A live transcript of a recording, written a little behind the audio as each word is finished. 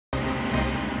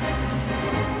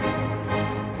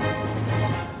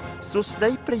សួស្តី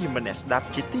ប្រិយមិត្តអ្នកស្ដាប់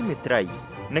ជាទីមេត្រី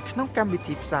នៅក្នុងកម្មវិ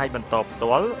ធីផ្សាយបន្តផ្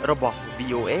ទាល់របស់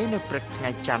VOA នៅព្រឹកថ្ងៃ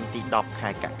ច័ន្ទទី10ខែ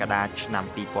កក្កដាឆ្នាំ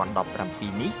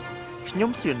2017នេះខ្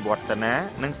ញុំសឿនវឌ្ឍនា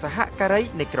និងសហការី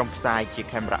នៃក្រុមផ្សាយជា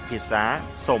ខេមរៈភាសា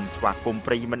សូមស្វាគមន៍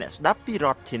ប្រិយមិត្តអ្នកស្ដាប់ពីរ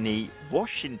ដ្ឋធានី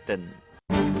Washington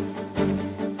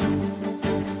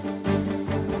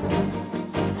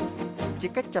ជា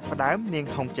កិច្ចចាប់ផ្ដើមនាង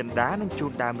ហុងចិន្តានឹងជូ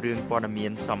នដើមរឿងព័ត៌មា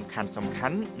នសំខា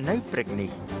ន់នៅព្រឹក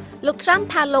នេះលោកត្រាំ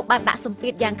ថាលោកបានដាក់សម្ពា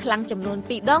ធយ៉ាងខ្លាំងចំនួន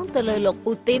2ដងទៅលើលោក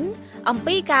ពូទីនអំ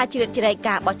ពីការជ្រៀតជ្រែក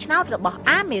ការបោះឆ្នោតរបស់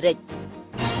អាមេរិក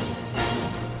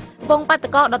វងបាត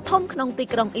កោដ៏ធំក្នុងទី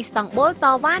ក្រុងអ៊ីស្តង់ប៊ុលត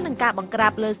វ៉ានឹងការបង្ក្រា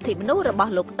បលើសិទ្ធិមនុស្សរប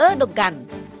ស់លោកអឺដូហ្គាន់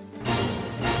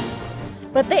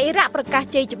ប្រទេសអ៊ីរ៉ាក់ប្រកាស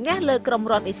ជ័យជំនះលើក្រុម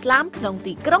រដ្ឋអ៊ីស្លាមក្នុង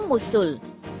ទីក្រុងមូស៊ុល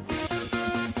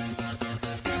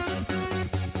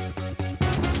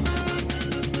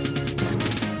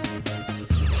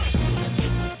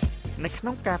នៅក្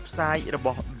នុងការផ្សាយរប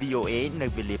ស់ VOA នៅ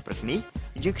វេលាព្រឹកនេះ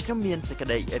យើងខ្ញុំមានសេចក្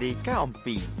តីរាយការណ៍អំ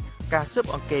ពីការស៊ើប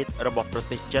អង្កេតរបស់ប្រ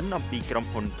ទេសចិនអំពីក្រុម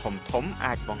ហ៊ុនធំ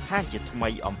អាចបង្ហាញជាថ្មី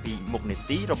អំពីមុខនី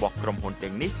តិរបស់ក្រុមហ៊ុន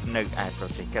ទាំងនេះនៅឯប្រ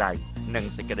ទេសក្រៅនិង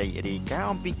សេចក្តីរាយការណ៍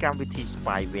អំពីកម្មវិធី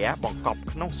spyware បង្កប់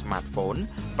ក្នុង smartphone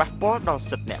ប៉ះពាល់ដល់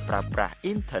សិទ្ធិអ្នកប្រើប្រាស់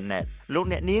អ៊ីនធឺណិតលោក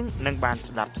អ្នកនាងនឹងបាន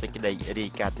ស្ដាប់សេចក្តីរា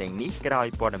យការណ៍ទាំងនេះក្រោយ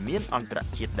ព័ត៌មានអន្តរ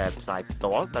ជាតិដែលផ្សាយផ្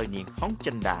ទាល់ដោយនាងហុង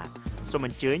ចិន្តាសូមអ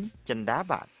ញ្ជើញចិន្តា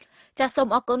បាទចាសសូម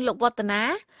អរគុណលោកវឌ្ឍនា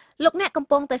លោកអ្នកកំ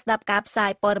ពុងតែស្ដាប់ការផ្សា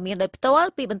យព័ត៌មានដោយផ្ទាល់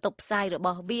ពីបន្ទប់ផ្សាយរប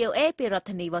ស់ VOA ពីរដ្ឋ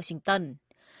ធានី Washington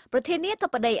ប្រធានាធិ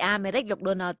បតីអាមេរិកលោក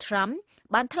Donald Trump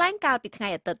បានថ្លែងកាលពីថ្ងៃ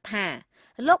អាទិត្យថា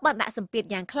លោកបានដាក់សម្ពាធ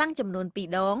យ៉ាងខ្លាំងចំនួន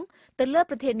2ដងទៅលើ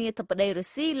ប្រធានាធិបតីរុ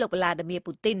ស្ស៊ីលោក Vladimir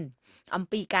Putin អំ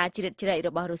ពីការជ្រៀតជ្រែករ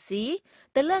បស់រុស្ស៊ី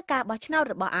ទៅលើការបោះឆ្នោត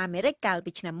របស់អាមេរិកកាល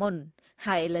ពីឆ្នាំមុន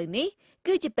ហើយឥឡូវនេះ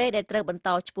គឺជាពេលដែលត្រូវបន្ត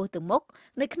ឆ្ពោះទៅមុខ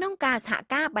នៅក្នុងការសហ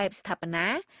ការបែបស្ថាបនា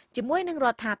ជាមួយនឹងរ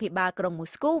ដ្ឋាភិបាលក្រុងមូ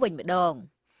ស្គូវិញម្ដង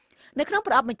នៅក្នុង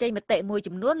ប្រអប់បញ្ចេញមតិមួយ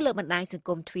ចំនួនលើបណ្ដាញសង្គ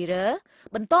ម Twitter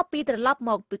បន្ទាប់ពីត្រឡប់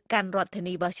មកពីកាន់រដ្ឋធា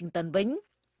នី Washington វិញ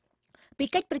ពី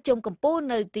កិច្ចប្រជុំកំពូល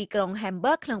នៅទីក្រុង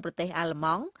Hamburg ក្នុងប្រទេសអាល្លឺ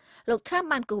ម៉ង់លោក Trump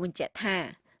បានគូបញ្ជាក់ថា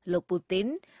លោកពូទីន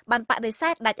បានបដិសេ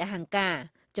ធដាច់អហង្ការ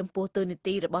ចំពោះទូនី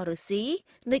តិរបស់រុស្ស៊ី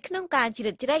នៅក្នុងការជ្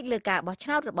រៀតជ្រែកលើការបោះឆ្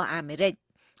នោតរបស់អាមេរិក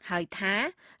ហើយថា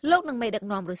លោកនឹងមេដឹក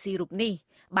នាំរុស្ស៊ីរូបនេះ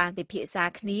បានពិភាក្សា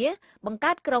គ្នាបង្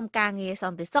កើតក្រុមការងារស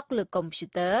ន្តិសុខលើកុំព្យូ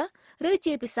ទ័រឬ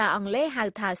ជាភាសាអង់គ្លេសហៅ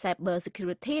ថា Cyber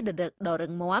Security ដ៏រឹ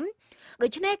ងមាំដូ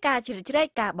ច្នេះការជ្រៀតជ្រែក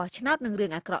ការបោះឆ្នោតនឹងរឿ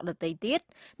ងអាក្រក់ដទៃទៀត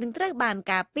នឹងត្រូវបាន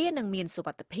ការពារនិងមានសុវ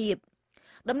ត្ថិភាព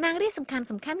តំណាងរាស្ត្រសំ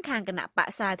ខាន់ខាងគណៈប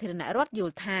ក្សសាធារណរដ្ឋយ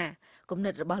ល់ថាគំនិ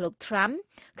តរបស់លោក Trump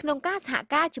ក្នុងការសហ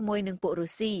ការជាមួយនឹងពួករុ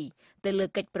ស្ស៊ីទៅលើ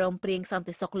កិច្ចព្រមព្រៀងសន្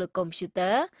តិសុខលើកុំព្យូ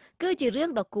ទ័រគឺជារឿង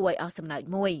ដ៏គួរឲ្យអស់សំណើច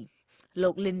មួយលោ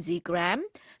ក Lindsey Graham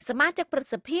សមាជិកព្រឹទ្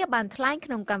ធសភាបានថ្លែង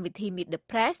ក្នុងកម្មវិធី Meet the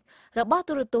Press របស់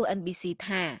ទូរទស្សន៍ NBC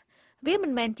ថាវាមិ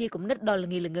នមែនជាគំនិតដ៏ល្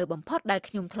ងីល្ងើបំផុតដែល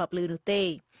ខ្ញុំធ្លាប់ឮនោះទេ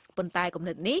ប៉ុន្តែគំ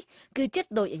និតនេះគឺចិត្ត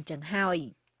ដូចអញ្ចឹងហើយ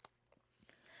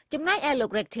ចំណែកឯលោក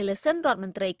Rex Tillerson រដ្ឋម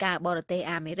ន្ត្រីការបរទេស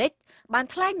អាមេរិកបាន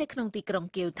ថ្លែងនៅក្នុងទីក្រុង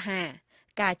គៀវថា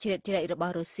ការជ្រៀតជ្រែករប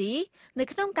ស់រុស្ស៊ីនៅ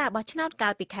ក្នុងការបោះឆ្នោតកា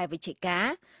លពីខែវិច្ឆិកា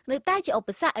នៅតែជាឧប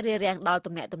សគ្គរារាំងដល់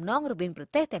ទំនាក់ទំនងរវាងប្រ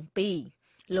ទេសទាំងពីរ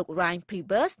លោក Ryan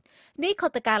Priebus នៃខុ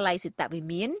ទ្ទកាល័យសេតវិ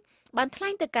មានបានថ្លែ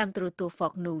ងទៅកាន់ទូរទស្សន៍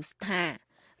Fox News ថា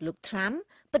លោក Trump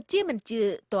ពិតជាមិនជឿ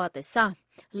ទាល់តែសោះ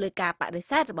លើការបដិ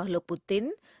សេធរបស់លោកពូទីន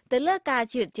ទៅលើការ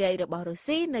ជ្រៀតជ្រែករបស់រុស្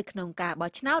ស៊ីនៅក្នុងការបោះ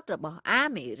ឆ្នោតរបស់អា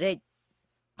មេរិក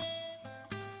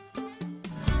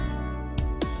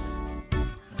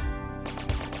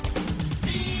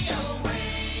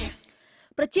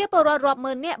ប្រជាពលរដ្ឋរាប់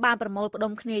ម៉ឺននាក់បានប្រមូលផ្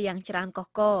ដុំគ្នាយ៉ាងច្រើនកុះ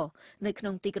ករនៅក្នុ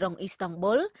ងទីក្រុងអ៊ីស្តង់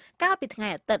ប៊ុលកាលពីថ្ងៃ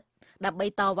អាទិត្យដើម្បី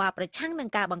តវ៉ាប្រឆាំងនឹង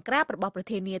ការបង្ក្រាបរបស់ប្រ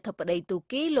ធានាធិបតីទូ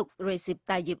គីលោក Recep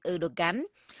Tayyip Erdogan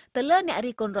ទៅលើអ្នក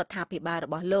រិះគន់រដ្ឋាភិបាលរ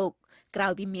បស់លោកក្រោ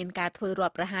យពីមានការធ្វើរ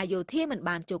ដ្ឋប្រហារយោធាមិន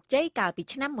បានជោគជ័យកាលពី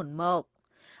ឆ្នាំមុនមក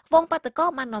វងបាតកោ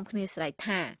បាននាំគ្នាស្រែក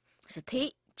ថាសិទ្ធិ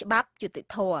ច្បាប់យុត្តិ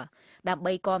ធម៌ដើម្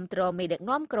បីគាំទ្រមេដឹក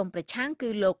នាំក្រុមប្រឆាំងគឺ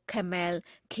លោក Khmer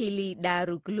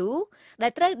ដែ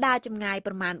លត្រូវដើរចម្ងាយ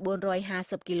ប្រមាណ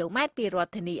450គីឡូម៉ែត្រពីរដ្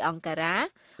ឋធានីអង្ការ៉ា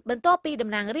បន្ទាប់ពីតំ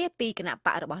ណាងរាស្ត្រពីគណៈប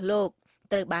ករបស់លោក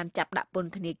ត្រូវបានចាប់ដាក់ព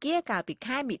ន្ធនាគារកាលពី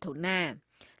ខែមិថុនា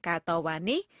ការតវ៉ា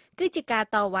នេះគឺជាការ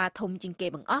តវ៉ាធំជាងគេ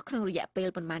បង្អស់ក្នុងរយៈពេល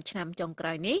ប្រមាណឆ្នាំចុងក្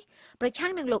រោយនេះប្រឆាំ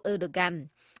ងនឹងលោក Erdogan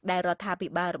ដែលរដ្ឋាភិ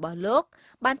បាលរបស់លោក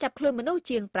បានចាប់ខ្លួនមនុស្ស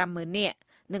ជាង 50,000 នាក់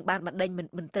និងបានបណ្ដេញ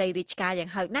មន្ត្រីរាជការយ៉ាង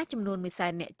ហោចណាស់ចំនួន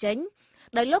 100,000 នាក់ចេញ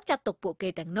ដោយលោកចាត់ទុកពួកគេ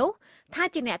ទាំងនោះថា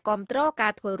ជាអ្នកគាំទ្រកា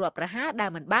រធ្វើរដ្ឋប្រហារដែល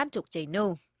មិនបានជោគជ័យនោះ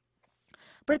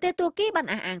ប្រទេសទូគីបាន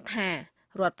អះអាងថារ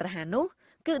ដ្ឋប្រហារនោះ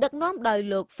គឺដឹកនាំដោយ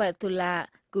លោក Fethullah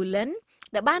Gulen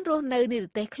ដែលបានរស់នៅនិរ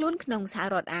ទេសខ្លួនក្នុងសហ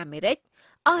រដ្ឋអាមេរិក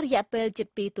អស់រយៈពេលជិត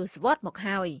2ទសវត្សរ៍មក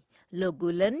ហើយ លោក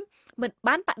Gulen មិន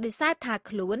បានបដិសេធថា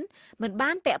ខ្លួនមិនបា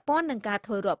នពាក់ព័ន្ធនឹងការ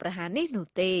ធ្វើរដ្ឋប្រហារនេះនោះ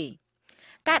ទេ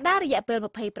ការដើររយៈពេល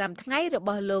25ថ្ងៃរប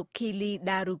ស់លោក Khili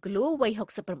Daruglu វ័យ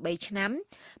68ឆ្នាំ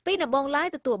ពីដំបូងឡើយ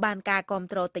ទទួលបានការគាំ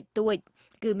ទ្រតិចតួច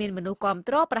គឺមានមនុស្សគាំ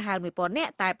ទ្រប្រហែល 1000 នា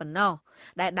ក់តែប៉ុណ្ណោះ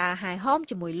ដែលដើរហែហោម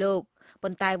ជាមួយលោក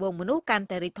ប៉ុន្តែវងមនុស្សកាន់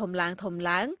តែរីកធំឡើង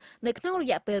នៅក្នុងរ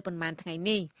យៈពេលប៉ុន្មានថ្ងៃ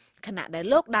នេះខណៈដែល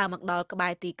លោកដើរមកដល់ក្បែ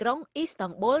រទីក្រុងអ៊ីស្ត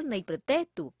ង់ប៊ុលនៃប្រទេស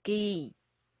ទូគី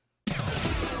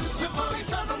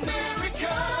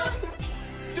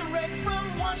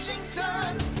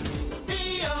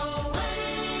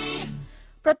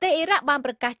ប្រទេសអ៊ីរ៉ាក់បាន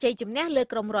ប្រកាសជ័យជំនះលើ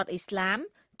ក្រុមរដ្ឋអ៊ីស្លាម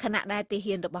ខណៈដែលទា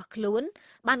ហានរបស់ខ្លួន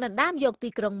បានដណ្ដើមយកទី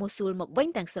ក្រុងមូស៊ូលមកវិញ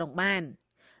ទាំងស្រុងបាន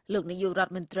លោកនាយករដ្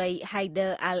ឋមន្ត្រី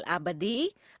Haider al-Abadi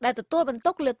ដែលទទួលបន្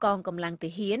ទុកលើកងកម្លាំងទា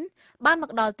ហានបានម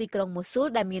កដល់ទីក្រុងមូស៊ូល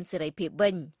ដែលមានសេរីភាពវិ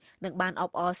ញនិងបានអ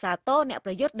បអរសាទរអ្នក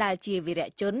ប្រយុទ្ធដែលជាវីរៈ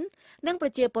ជននិងប្រ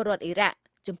ជាពលរដ្ឋអ៊ីរ៉ាក់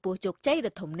ចំពោះជោគជ័យ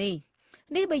ដ៏ធំនេះ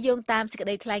បើយោងតាមសេចក្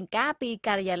តីថ្លែងការណ៍ពី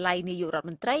ការិយាល័យនាយករដ្ឋ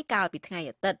មន្ត្រីកាលពីថ្ងៃ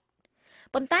អាទិត្យ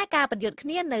ប៉ុន្តែការប្រយុទ្ធគ្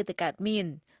នានៅតែកើតមាន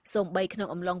សូម្បីក្នុង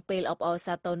អំឡុងពេលអបអរ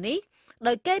សាទរនេះ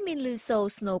ដោយគេមានលឺសូរ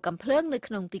ស្នូកាំភ្លើងនៅ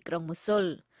ក្នុងទីក្រុងមូស៊ុល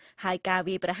ហើយការ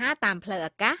វាយប្រហារតាមផ្លូវ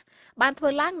អាកាសបានធ្វើ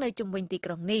ឡើងនៅជុំវិញទី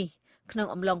ក្រុងនេះក្នុង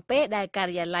អំឡុងពេលដែលកា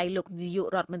រិយាល័យលោកនាយក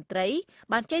រដ្ឋមន្ត្រី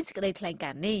បានចេញសេចក្តីថ្លែង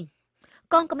ការណ៍នេះ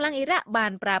កងកម្លាំងអ៊ីរ៉ាក់បា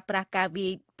នប្រើប្រាស់ការវា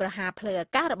យប្រហារផ្លូវអា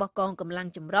កាសរបស់កងកម្លាំង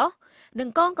ចម្រុះនិង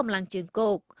កងកម្លាំងជើង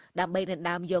គោកដើម្បីដណ្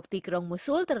ដើមយកទីក្រុងមូ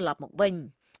ស៊ុលត្រឡប់មកវិញ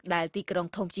ដែលទីក្រុង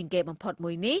ធំជាងគេបំផុត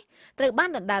មួយនេះត្រូវបាន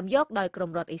ដណ្ដើមយកដោយក្រុម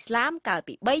រដ្ឋអ៊ីស្លាមកាល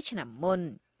ពី3ឆ្នាំមុន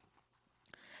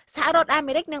សហរដ្ឋអា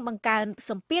មេរិកនឹងបង្កើន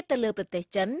សម្ពាធទៅលើប្រទេស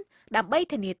ចិនដើម្បី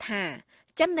ធានាថា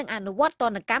ចិននឹងអនុវត្តទ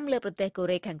ណ្ឌកម្មលើប្រទេសកូ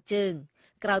រ៉េខាងជើង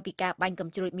ក្រោយពីការបាញ់កាំ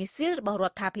ជ្រួចមីស៊ីលរបស់រ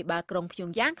ដ្ឋាភិបាលក្រុងព្យុង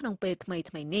យ៉ាងក្នុងពេលថ្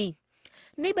មីនេះ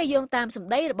បើយោងតាមស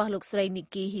ម្ដីរបស់លោកស្រី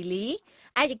Nikki Haley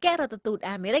ឯកអគ្គរដ្ឋទូត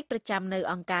អាមេរិកប្រចាំនៅ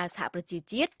អង្គការសហប្រជា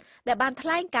ជាតិដែលបានថ្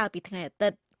លែងកាលពីថ្ងៃអាទិ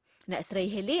ត្យអ្នកស្រី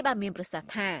Haley បានមានប្រសាស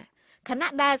ន៍ថាខណៈ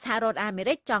ដែលសហរដ្ឋអាមេ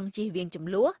រិកចង់ជៀសវាងចំ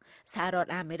នួនសហរដ្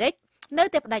ឋអាមេរិកនៅ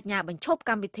តែបដិញ្ញាបញ្ឈប់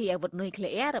កម្មវិធីអាវុធនុយក្លេ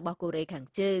អ៊ែររបស់កូរ៉េខាង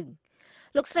ជើង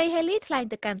លោកស្រី Haley ថ្លែង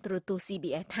ទៅកាន់ទូរទស្សន៍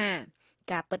CBS ថា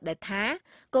ការពិតដែលថា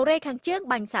កូរ៉េខាងជើង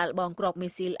បាញ់សាកល្បងគ្រាប់មី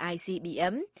ស៊ីល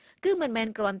ICBM គឺមិនមែន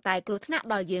គ្រាន់តែគ្រោះថ្នាក់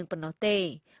ដល់យើងប៉ុណ្ណោះទេ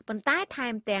ប៉ុន្តែថែ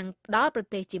មទាំងដល់ប្រ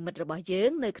ទេសជាមិត្តរបស់យើង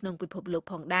នៅក្នុងពិភពលោក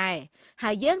ផងដែរ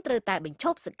ហើយយើងត្រូវតែបញ្ឈ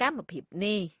ប់សកម្មភាព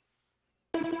នេះ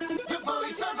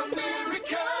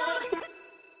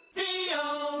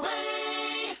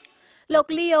លោក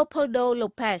Leopoldo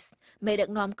Lopez មេដឹក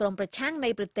នាំក្រុមប្រឆាំងនៃ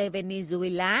ប្រទេសវេណេស៊ុយ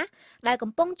ឡាដែល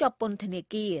កំពុងជាប់ពន្ធនា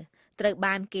គារត្រូវ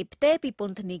បានគេផ្ទេរពីព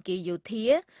ន្ធនាគារយោធា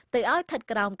ទៅឲ្យស្ថិត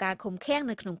ក្រោមការឃុំឃាំង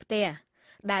នៅក្នុងផ្ទះ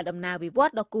ដែលដំណើរវិវ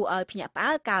ត្តដ៏គួរឲ្យភ្ញាក់ផ្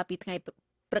អើលកាលពីថ្ងៃ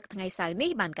ព្រឹកថ្ងៃសៅរ៍នេះ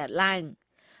បានកើតឡើង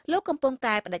លោកកំពុង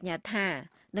តែបដិញ្ញាថា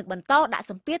នឹងបន្តដាក់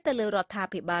សម្ពាធទៅលើរដ្ឋា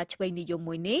ភិបាលឆ្វេងនិយម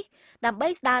មួយនេះដើម្បី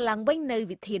ស្ដារឡើងវិញនូវ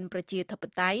វិធានប្រជាធិប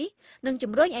តេយ្យនិង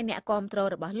ជំរុញឲ្យអ្នកគាំទ្រ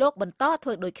របស់លោកបន្តធ្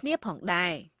វើដូចគ្នាផងដែ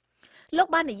រលោក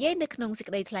បាននិយាយនៅក្នុងសេច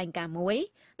ក្តីថ្លែងការណ៍មួយ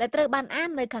ដែលត្រូវបានអាន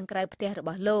នៅខាងក្រៅផ្ទះរប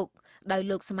ស់លោកដោយ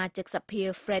លោកសមាជិកសភា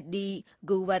Freddie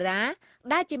Guevara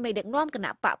ដែលជាមេដឹកនាំគ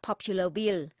ណៈបក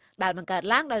Popularville ដែលបង្កើត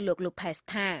ឡើងដោយលោក Lopez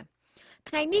ថា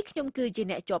ថ្ងៃនេះខ្ញុំគឺជា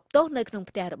អ្នកជាប់ទោសនៅក្នុង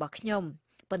ផ្ទះរបស់ខ្ញុំ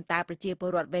ប៉ុន្តែប្រជាពល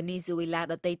រដ្ឋវេណេស៊ុយឡា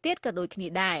ដទៃទៀតក៏ដូចគ្នា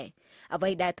ដែរអ្វី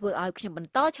ដែលធ្វើឲ្យខ្ញុំប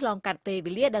ន្តឆ្លងកាត់ពេល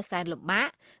វេលាដ៏សែនលំបាក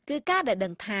គឺការដែលដឹ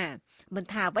ងថាមិន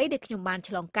ថាអ្វីដែលខ្ញុំបាន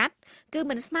ឆ្លងកាត់គឺ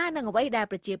មិនស្មើនឹងអ្វីដែល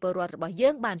ប្រជាពលរដ្ឋរបស់យើ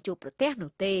ងបានជួបប្រទះ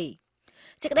នោះទេ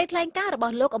សេចក្តីថ្លែងការណ៍រប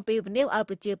ស់លោកអំពីវិនិយោគឲ្យ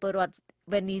ប្រជាពលរដ្ឋ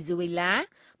វេណេស៊ុយឡា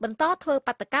បន្តធ្វើ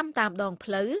បាតកម្មតាមដង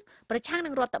ផ្លូវប្រឆាំងនឹ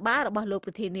ងរដ្ឋបាលរបស់លោក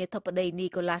ប្រធានាធិបតី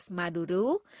Nicolas Maduro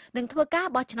និងធ្វើការ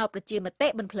បោះឆ្នោតប្រជាមតិ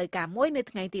មិនផ្លូវការមួយនៅ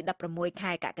ថ្ងៃទី16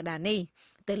 ខែកក្កដានេះ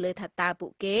ទៅលើថាតើពួ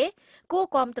កគេគួរ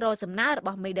គាំទ្រសំណើរប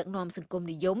ស់មេដឹកនាំសង្គម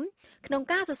និយមក្នុង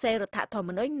ការសរសេររដ្ឋធម្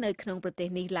មនុញ្ញនៅក្នុងប្រទេស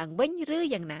នេះឡើងវិញឬ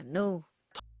យ៉ាងណានោះ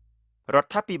រ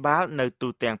ដ្ឋាភិបាលនៅទូ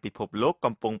ទាំងពិភពលោក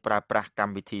កំពុងប្រើប្រាស់ក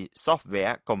ម្មវិធី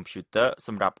software កុំព្យូទ័រស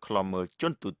ម្រាប់ឃ្លាំមើលជ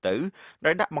នទូទៅ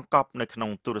ដោយដាក់បង្កប់នៅក្នុ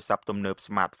ងទូរស័ព្ទទំនើប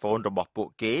smartphone របស់ពួក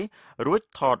គេរួច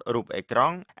ថតរូបអេក្រ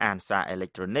ង់អានសារអេឡិច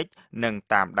ត្រូនិកនិង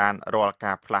តាមដានរាល់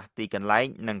ការផ្លាស់ទីកន្លែង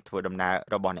និងធ្វើដំណើរ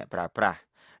របស់អ្នកប្រើប្រាស់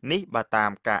នេះបើតា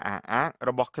មការអះអាងរ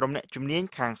បស់ក្រុមអ្នកជំនាញ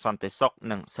ខាងសន្តិសុខ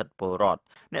និងសិទ្ធិពលរដ្ឋ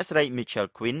អ្នកស្រី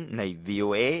Michelle Quinn នៃ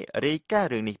VOA រាយការ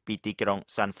ណ៍រឿងនេះពីទីក្រុង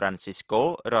San Francisco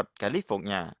រដ្ឋ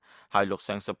California ហើយលោក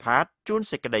សង្ឃសុផាតជួន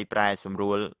សេចក្តីប្រែសម្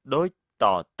រួលដូចត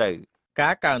ទៅកា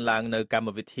រកើនឡើងនៅកម្ម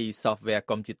វិធី software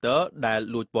កុំព្យូទ័រដែល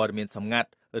លួចព័ត៌មានសម្ងាត់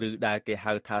ឬដែលគេ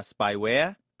ហៅថា spyware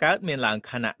កើតមានឡើង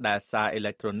ខណៈដែលសារអេ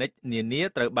ឡិចត្រូនិកនានា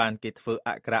ត្រូវបានគេធ្វើអ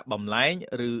ក្ខរបំលែង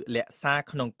ឬលាក់សារ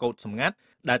ក្នុងកូដសម្ងាត់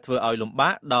ដែលធ្វើឲ្យលំបា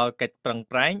កដល់កិច្ចប្រឹង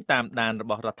ប្រែងតាមដានរ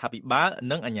បស់រដ្ឋាភិបាល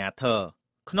និងអាជ្ញាធរ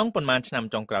ក្នុងប៉ុន្មានឆ្នាំ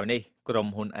ចុងក្រោយនេះក្រុម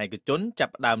ហ៊ុនឯកជនចា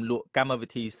ប់ផ្ដើមលក់កម្មវិ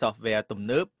ធី software ទំ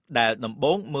នើបដែលដំ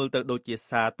បូងមើលទៅដូចជា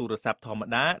សារទូរស័ព្ទធម្ម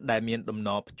តាដែលមានតំណ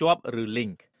ភ្ជាប់ឬ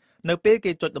link នៅពេល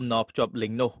គេចុចតំណភ្ជាប់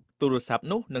link នោះទូរស័ព្ទ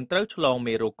នោះនឹងត្រូវឆ្លង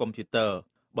មេរោគកុំព្យូទ័រ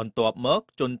បន្ទាប់មក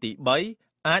ជនទី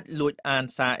3អាចលួចអាន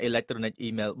សារអេឡិចត្រូនិកអ៊ី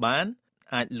មែលបាន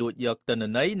អាចលួចយកទិន្ន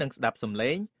ន័យនិងស្ដាប់សំ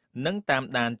ឡេងនិងតាម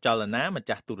ដានចលនាម្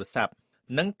ចាស់ទូរស័ព្ទ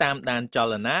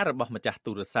របស់ម្ចាស់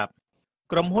ទូរស័ព្ទ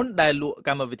ក្រុមហ៊ុនដែលលក់ក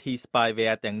ម្មវិធី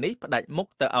spyware ទាំងនេះផ្ដាច់មុខ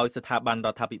ទៅឲ្យស្ថាប័នរ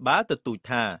ដ្ឋាភិបាលទទូច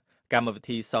ថាកម្មវិ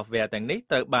ធី software ទាំងនេះ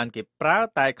ត្រូវបានគេប្រើ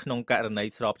តែក្នុងករណី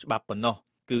ស្របច្បាប់ប៉ុណ្ណោះ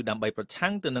គឺដើម្បីប្រឆាំ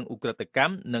ងទៅនឹងឧក្រិដ្ឋក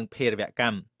ម្មនិងភេរវក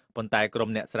ម្មប៉ុន្តែក្រុម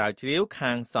អ្នកស្រាវជ្រាវ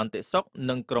ខាងសន្តិសុខ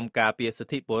និងក្រុមការពារសិ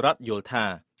ទ្ធិពលរដ្ឋយល់ថា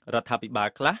រដ្ឋាភិបាល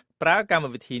ខ្លះប្រើកម្ម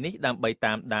វិធីនេះដើម្បី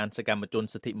តាមដានសកម្មជន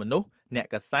សិទ្ធិមនុស្សអ្នក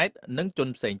កាសែតនិងជន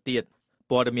ផ្សេងទៀត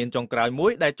ព័ត៌មានចុងក្រោយមួ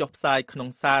យដែលចុះផ្សាយក្នុង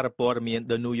សារព័ត៌មាន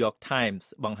The New York Times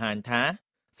បង្ហាញថា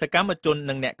សកម្មជន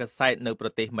និងអ្នកកាសែតនៅប្រ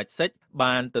ទេសមិចស៊ិក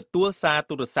បានទទួលសារ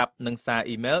ទូរស័ព្ទនិងសារ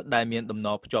អ៊ីមែលដែលមានតំណ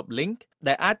ភ្ជាប់ link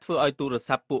ដែលអាចធ្វើឲ្យទូរ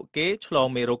ស័ព្ទពួកគេឆ្លង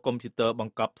មេរោគកុំព្យូទ័រប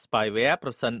ង្កប់ spyware ប្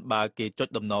រសិនបើគេចុច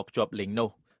តំណភ្ជាប់ link នោះ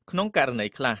ក្នុងករណី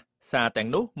ខ្លះសារទាំង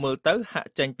នោះមើលទៅហាក់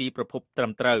ចេញពីប្រភពត្រឹ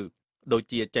មត្រូវដូច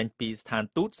ជាចេញពីស្ថាន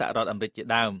ទូតសហរដ្ឋអាមេរិកជា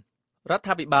ដើមរដ្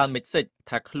ឋាភិបាលមិចស៊ិក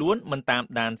ថាខ្លួនមិនតាម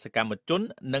ដានសកម្មជន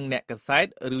និងអ្នកកាសែត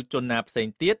ឬជនណាផ្សេង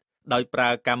ទៀតដោយប្រើ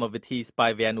កម្មវិធី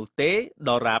spyware នោះទេ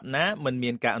ដរាបណាមិន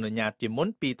មានការអនុញ្ញាតជាមុន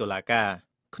ពីតុលាការ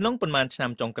ក្នុងប៉ុន្មានឆ្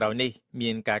នាំចុងក្រោយនេះ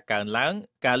មានការកើនឡើង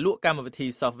ការលក់កម្មវិធី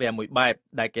software មួយបែប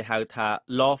ដែលគេហៅថា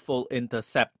lawful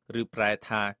intercept ឬប្រែ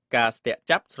ថាការស្ទាក់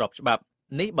ចាប់ស្របច្បាប់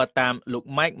នេះបើតាមលោក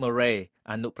Mike Murray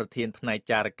អនុប្រធានផ្នែក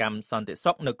ចារកម្មសន្តិ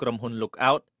សុខនៅក្រុមហ៊ុន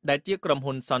Lookout ដែលជាក្រុម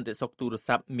ហ៊ុនសន្តិសុខទូរ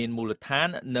ស័ព្ទមានមូលដ្ឋាន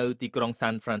នៅទីក្រុង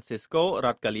San Francisco រ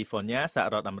ដ្ឋ California សហ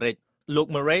រដ្ឋអាមេរិកលោក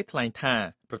Murray ថ្លែងថា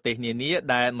ប្រទេសនានា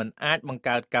ដែលមិនអាចបង្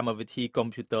កើតកម្មវិធីកុំ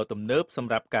ព្យូទ័រទំនើបស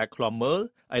ម្រាប់ការឃ្លាំមើល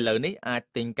ឥឡូវនេះអាច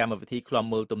ទិញកម្មវិធីឃ្លាំ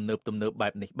មើលទំនើបបែ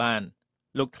បនេះបាន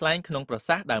លោកថ្លែងក្នុងប្រ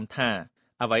សាសន៍ដើមថា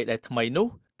អ្វីដែលថ្មីនោះ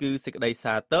គឺសេចក្តី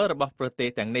សាទររបស់ប្រទេស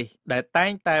ទាំងនេះដែលតែ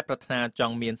ងតែប្រាថ្នាច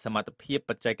ង់មានសមត្ថភាព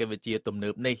បច្ចេកវិទ្យាទំនើ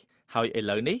បនេះហើយឥ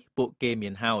ឡូវនេះពួកគេមា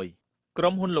នហើយក្រុ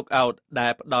មហ៊ុន Lookout ដែ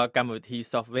លផ្ដល់កម្មវិធី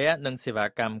software និងសេវា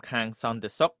កម្មខាងសន្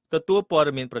តិសុខទទួលព័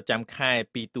ត៌មានប្រចាំខែ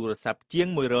ពីទូរស័ព្ទជាង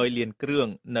100លានគ្រឿង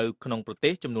នៅក្នុងប្រទេ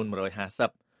សចំនួន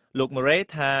150លោក Murray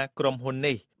ថាក្រុមហ៊ុន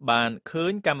នេះបានឃើ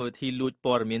ញកម្មវិធីលួច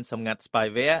ព័ត៌មានសម្ងាត់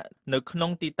spyware នៅក្នុ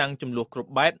ងទីតាំងចំនួនគ្រ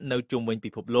ប់បែបនៅជុំវិញ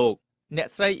ពិភពលោកអ្នក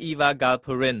ស្រី Eva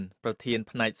Galperin ប្រធាន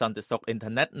ផ្នែកសន្តិសុខអ៊ីន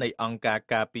ធឺណិតនៃអង្គការ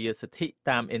ការពារសិទ្ធិ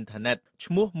តាមអ៊ីនធឺណិត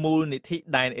ឈ្មោះមូលនិធិ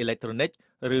ដែនអេឡិចត្រូនិក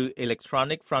ឬ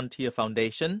Electronic Frontier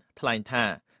Foundation ថ្លែងថា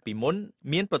ពីមុន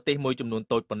មានប្រទេសមួយចំនួន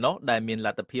តូចប៉ុណ្ណោះដែលមានល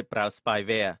ទ្ធភាពប្រើ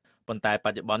spyware ប៉ុន្តែប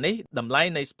ច្ចុប្បន្ននេះតម្លៃ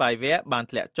នៃ spyware បាន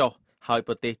ធ្លាក់ចុះហើយ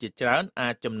ប្រទេសជាច្រើនអា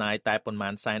ចចំណាយតែប៉ុន្មា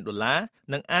នសែនដុល្លារ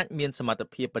និងអាចមានសមត្ថ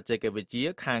ភាពបច្ចេកវិទ្យា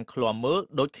ខាងឃ្លាំមើល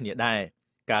ដូចគ្នាដែរ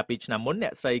កាលពីឆ្នាំមុនអ្ន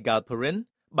កស្រី Galperin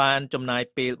បានចំណាយ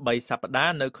ពេល3សប្តា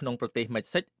ហ៍នៅក្នុងប្រទេសមិច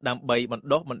ស៊ិកដើម្បីបណ្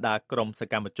ដុះបណ្ដាលក្រុមស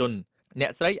កម្មជនអ្ន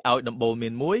កស្រីឲ្យដំបូន្មា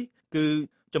នមួយគឺ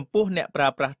ចំពោះអ្នកប្រើ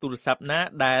ប្រាស់ទូរស័ព្ទណា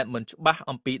ដែលមិនច្បាស់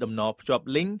អំពីតំណភ្ជាប់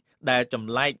link ដែលច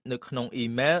ម្លែកនៅក្នុងអ៊ី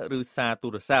មែលឬសារទូ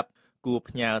រស័ព្ទគួរ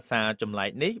ផ្ញើសារចម្លែក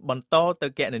នេះបន្តទៅ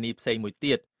គណនីផ្សេងមួយ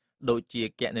ទៀតដូចជា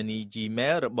គណនី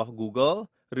Gmail របស់ Google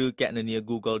ឬគណនី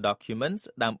Google Documents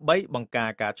ដើម្បីបង្ការ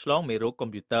ការឆ្លងមេរោគកុំ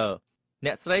ព្យូទ័រអ្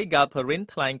នកស្រី Galperin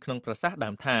ថ្លែងក្នុងប្រសាសន៍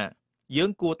ដើមថាយើ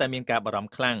ងគួរតែមានការបារម្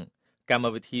ភខ្លាំងកម្ម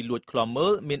វិធីលួចឃ្លាំមើ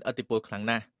លមានឥទ្ធិពលខ្លាំង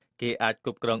ណាស់គេអាចគ្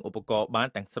រប់គ្រងឧបករណ៍បាន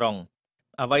ទាំងស្រុង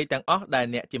អ្វីទាំងអស់ដែល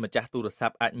អ្នកជាម្ចាស់ទូរស័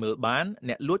ព្ទអាចមើលបាន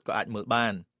អ្នកលួចក៏អាចមើលបា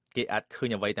នគេអាចឃើញ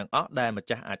អ្វីទាំងអស់ដែលម្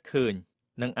ចាស់អាចឃើញ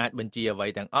និងអាចបញ្ជាអ្វី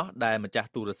ទាំងអស់ដែលម្ចាស់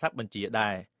ទូរស័ព្ទបញ្ជា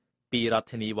ដែរពីរដ្ឋ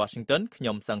ធានី Washington ខ្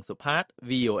ញុំសង្ឃសុផាត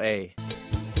VOA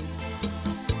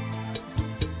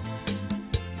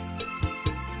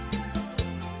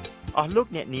អស់លោក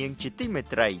អ្នកនាងជាទីមេ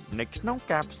ត្រីនៅក្នុង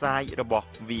ការផ្សាយរបស់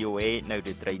VOA នៅ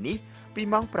រាត្រីនេះពី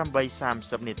ម៉ោង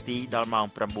 8:30 នាទីដល់ម៉ោង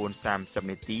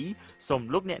 9:30 នាទីសូម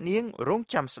លោកអ្នកនាងរង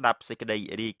ចាំស្ដាប់សេចក្តី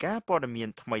រាយការណ៍ព័ត៌មាន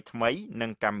ថ្មីៗនិ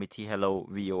ងកម្មវិធី Hello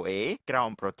VOA ក្រោ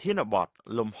មប្រធានបទ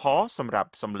លំហសម្រា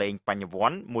ប់សម្លេងបញ្ញវ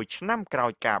ន្តមួយឆ្នាំក្រោ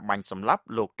យការបាញ់សម្លាប់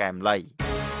លោកកែមលី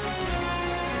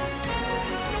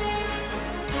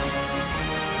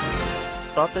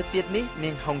តទៅទៀតនេះ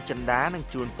នាងហុងចិន្តានឹង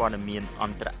ជួនព័ត៌មានអ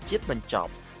ន្តរជាតិបញ្ច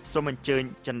ប់សូមអញ្ជើញ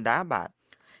ចិន្តាបាទ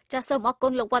ចាសសូមអរគុ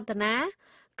ណលោកវឌ្ឍនា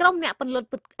ក្រុមអ្នកពន្លត់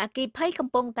អគ្គិភ័យកំ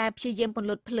ពុងតែព្យាយាមពន្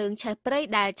លត់ភ្លើងឆេះព្រៃ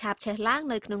ដែលឆាបឆេះឡើង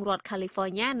នៅក្នុងរដ្ឋ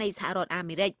California នៃសហរដ្ឋអា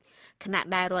មេរិកខណៈ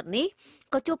ដែលរដ្ឋនេះ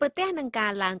ក៏ជួបប្រទះនឹងកា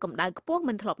រឡើងកម្ដៅខ្ពស់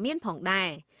មិនធ្លាប់មានផងដែរ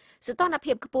សីតុណ្ហ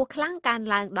ភាពខ្ពស់ខ្លាំងកើន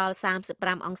ឡើងដល់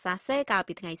35អង្សាសេកាល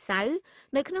ពីថ្ងៃសៅរ៍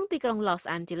នៅក្នុងទីក្រុង Los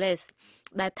Angeles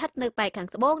ដែលស្ថិតនៅប៉ែកខាង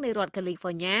ត្បូងនៃរដ្ឋ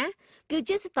California គឺ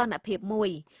ជាសីតុណ្ហភាពមួយ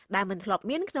ដែលមិនធ្លាប់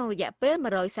មានក្នុងរយៈពេល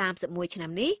131ឆ្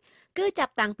នាំនេះគឺចា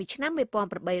ប់តាំងពីឆ្នាំ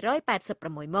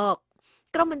1886មក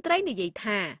ក្រុមមន្ត្រីនិយាយ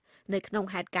ថានៅក្នុង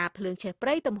ហេតុការណ៍ភ្លើងឆេះព្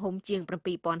រៃទំហំជាង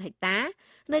 7000 ហិកតា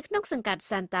នៅក្នុងសង្កាត់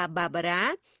Santa Barbara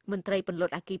មន្ត្រីពន្ល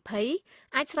ត់អគ្គិភ័យ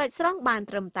អាចស្រោចស្រង់បាន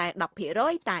ត្រឹមតែ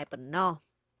 10% តែប៉ុណ្ណោះ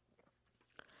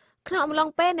ក្នុងអំឡុង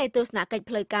ពេលនៃទស្សនកិច្ច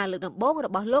ផ្លូវការលើកដំបូងរ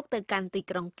បស់លោកទៅកាន់ទី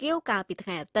ក្រុងគៀវកាលពីថ្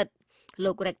ងៃអាទិត្យ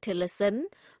លោក Rex Tillerson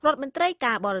រដ្ឋមន្ត្រី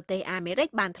ការបរទេសអាមេរិក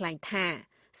បានថ្លែងថា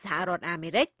សហរដ្ឋអាមេ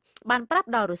រិកបានប្រាប់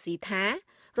ដល់រុស្ស៊ីថា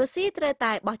រុស្ស៊ីត្រូវ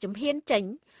តែបោះជំហានចេញ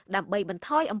ដើម្បីបន្ថ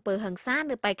យអំពើហិង្សា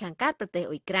នៅប៉ែកខាងកើតប្រទេស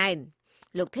អ៊ុយក្រែន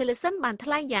លោក Tillerson បានថ្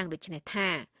លែងយ៉ាងដូចនេះថា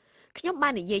ខ្ញុំបា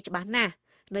ននិយាយច្បាស់ណាស់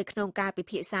នៅក្នុងការពិ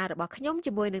ភាក្សារបស់ខ្ញុំ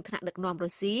ជាមួយនឹងថ្នាក់ដឹកនាំរុ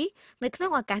ស្ស៊ីនៅក្នុ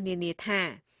ងឱកាសនានាថា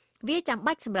វាចាំ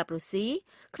បាច់សម្រាប់រុស្ស៊ី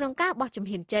ក្នុងការបោះជំ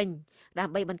ហានចេញដើ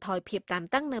ម្បីបន្ថយភាពតាន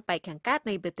តឹងនៅប៉ែកខាងកើត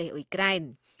នៃប្រទេសអ៊ុយក្រែន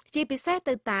ជាពិសេស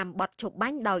ទៅតាមបទឈប់បា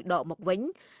ញ់ដោយដកមកវិញ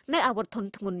នៅអាវុធធុន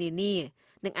ធ្ងន់នានា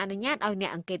និងអនុញ្ញាតឲ្យអ្ន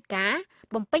កអង្កេតការណ៍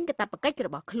បំពេញកាតព្វកិច្ចរ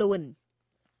បស់ខ្លួន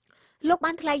លោក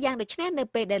បានថ្លែងយ៉ាងដូចនេះនៅ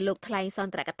ពេលដែលលោកថ្លែងស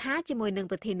ន្ទរកថាជាមួយនឹង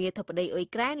ប្រធានាធិបតីអ៊ុយ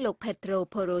ក្រែនលោក Petro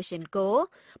Poroshenko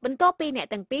បន្ទាប់ពីអ្នក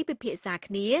ទាំងពីរពិភាក្សា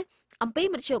គ្នាអំពី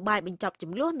មធ្យោបាយបញ្ចប់ជ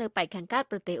ម្លោះនៅប៉ែកខាងកើត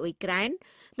ប្រទេសអ៊ុយក្រែន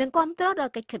និងគាំទ្រដ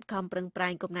ល់កិច្ចខិតខំប្រឹងប្រែ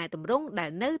ងកំណែទម្រង់ដែ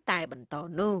លនៅតែបន្ត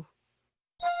នោះ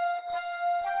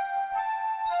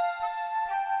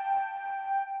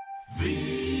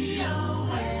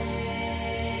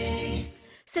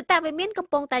សេតាវិមានកំ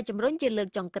ពុងតែជំរុញជាលើក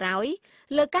ចុងក្រោយ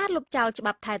លើការលុបចោលច្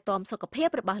បាប់ថែទាំសុខភាព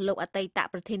របស់លោកអតីត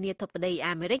ប្រធានាធិបតី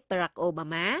អាមេរិក Barack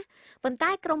Obama ប៉ុន្តែ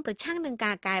ក្រុមប្រឆាំងនឹង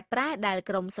ការកែប្រែដែល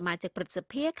ក្រុមសមាជិកព្រឹទ្ធស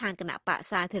ភាខាងគណៈបក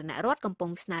សាធារណរដ្ឋកំពុ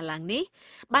ងស្នើឡើងនេះ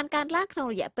បានកើនឡើងក្នុង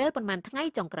រយៈពេលប្រមាណថ្ងៃ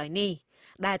ចុងក្រោយនេះ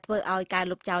ដែលធ្វើឲ្យការ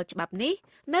លុបចោលច្បាប់នេះ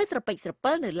នៅស្រពេចស្រ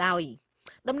ពិលនៅឡើយ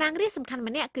តំណាងរាស្ត្រសំខាន់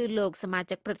ម្នាក់គឺលោកសមា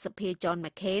ជិកព្រឹទ្ធសភា John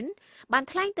McCain បាន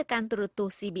ថ្លែងទៅកាន់ទូរទស្ស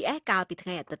ន៍ CBS កាលពីថ្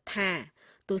ងៃអាទិត្យថា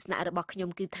ទស្សនៈរបស់ខ្ញុំ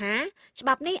គឺថាច្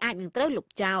បាប់នេះអាចនឹងត្រូវលុប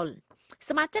ចោល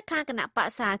សមាជិកខាងគណៈបក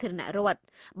សាធារណរដ្ឋ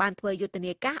បានធ្វើយុទ្ធ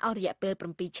នាការអស់រយៈពេល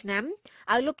7ឆ្នាំ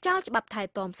ឲ្យលុបចោលច្បាប់ថែ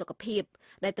ទាំសុខភាព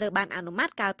ដែលត្រូវបានអនុម័ត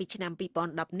កាលពីឆ្នាំ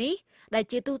2010នេះដែល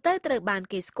ជាទូទៅត្រូវបាន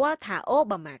គេស្គាល់ថា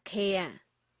Obamacare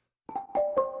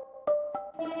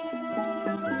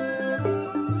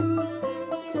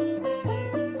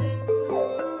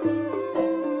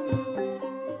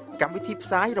កម្មវិធីផ្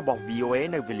សាយរបស់ VOA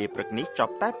នៅវេលាព្រឹកនេះច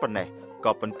ប់តែប៉ុណ្ណេះ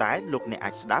ក៏ប៉ុន្តែលោកអ្នក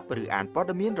អាចស្ដាប់ឬអានព័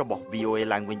ត៌មានរបស់ VOA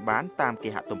ឡើងវិញបានតាមគេ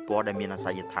ហទំព័រដែលមានអាស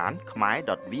យដ្ឋាន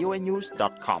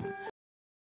khmer.voanews.com